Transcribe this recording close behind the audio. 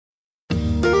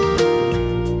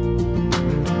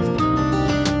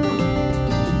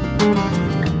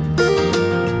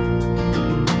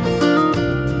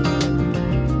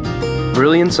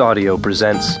Sense Audio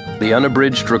presents the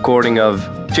unabridged recording of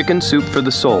Chicken Soup for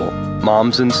the Soul,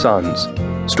 Moms and Sons,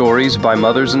 Stories by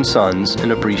Mothers and Sons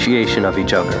in Appreciation of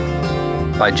Each Other,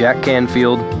 by Jack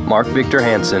Canfield, Mark Victor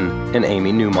Hansen, and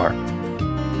Amy Newmark.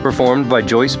 Performed by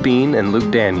Joyce Bean and Luke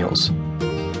Daniels.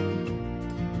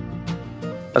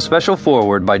 A special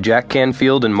foreword by Jack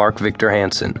Canfield and Mark Victor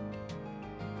Hansen.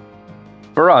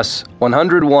 For us,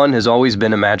 101 has always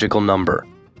been a magical number.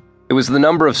 It was the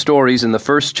number of stories in the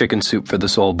first Chicken Soup for the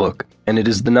Soul book, and it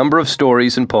is the number of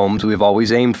stories and poems we've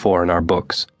always aimed for in our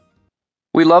books.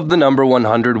 We love the number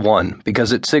 101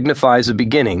 because it signifies a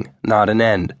beginning, not an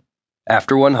end.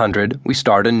 After 100, we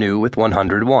start anew with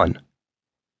 101.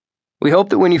 We hope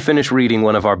that when you finish reading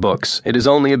one of our books, it is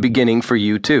only a beginning for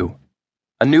you too.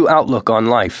 A new outlook on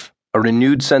life, a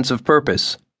renewed sense of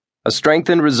purpose, a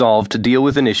strengthened resolve to deal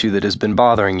with an issue that has been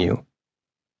bothering you.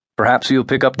 Perhaps you'll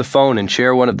pick up the phone and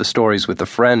share one of the stories with a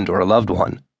friend or a loved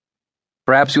one.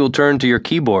 Perhaps you'll turn to your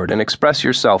keyboard and express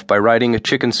yourself by writing a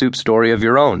chicken soup story of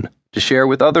your own to share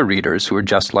with other readers who are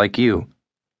just like you.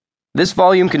 This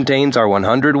volume contains our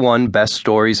 101 best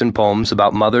stories and poems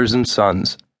about mothers and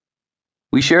sons.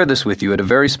 We share this with you at a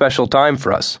very special time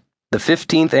for us, the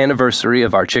 15th anniversary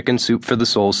of our Chicken Soup for the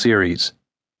Soul series.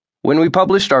 When we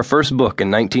published our first book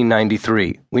in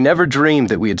 1993, we never dreamed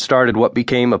that we had started what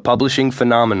became a publishing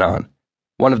phenomenon,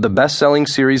 one of the best-selling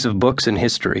series of books in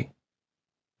history.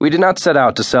 We did not set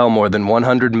out to sell more than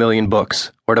 100 million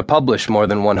books or to publish more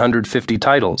than 150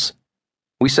 titles.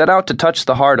 We set out to touch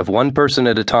the heart of one person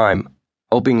at a time,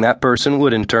 hoping that person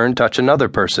would in turn touch another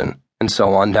person, and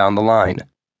so on down the line.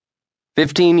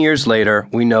 15 years later,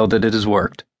 we know that it has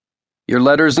worked. Your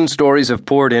letters and stories have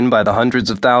poured in by the hundreds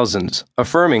of thousands,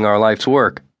 affirming our life's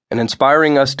work and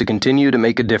inspiring us to continue to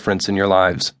make a difference in your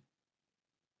lives.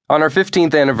 On our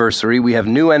 15th anniversary, we have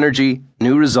new energy,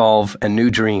 new resolve, and new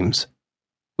dreams.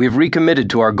 We have recommitted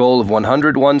to our goal of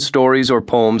 101 stories or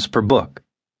poems per book.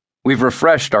 We've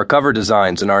refreshed our cover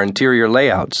designs and our interior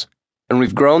layouts, and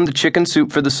we've grown the Chicken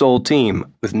Soup for the Soul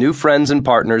team with new friends and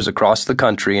partners across the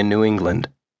country and New England.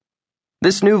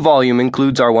 This new volume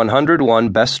includes our 101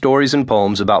 best stories and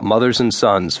poems about mothers and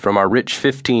sons from our rich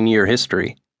 15-year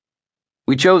history.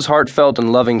 We chose heartfelt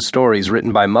and loving stories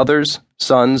written by mothers,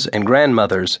 sons, and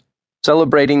grandmothers,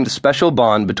 celebrating the special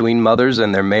bond between mothers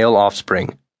and their male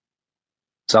offspring.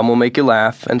 Some will make you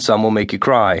laugh and some will make you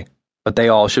cry, but they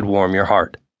all should warm your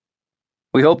heart.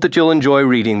 We hope that you'll enjoy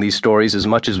reading these stories as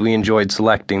much as we enjoyed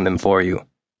selecting them for you,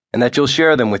 and that you'll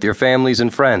share them with your families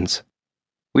and friends.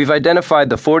 We've identified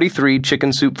the 43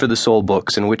 Chicken Soup for the Soul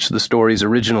books in which the stories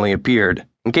originally appeared,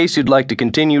 in case you'd like to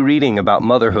continue reading about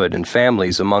motherhood and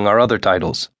families among our other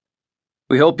titles.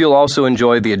 We hope you'll also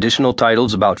enjoy the additional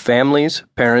titles about families,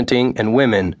 parenting, and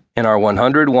women in our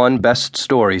 101 Best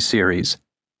Stories series.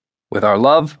 With our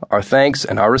love, our thanks,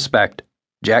 and our respect,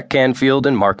 Jack Canfield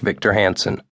and Mark Victor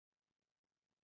Hansen.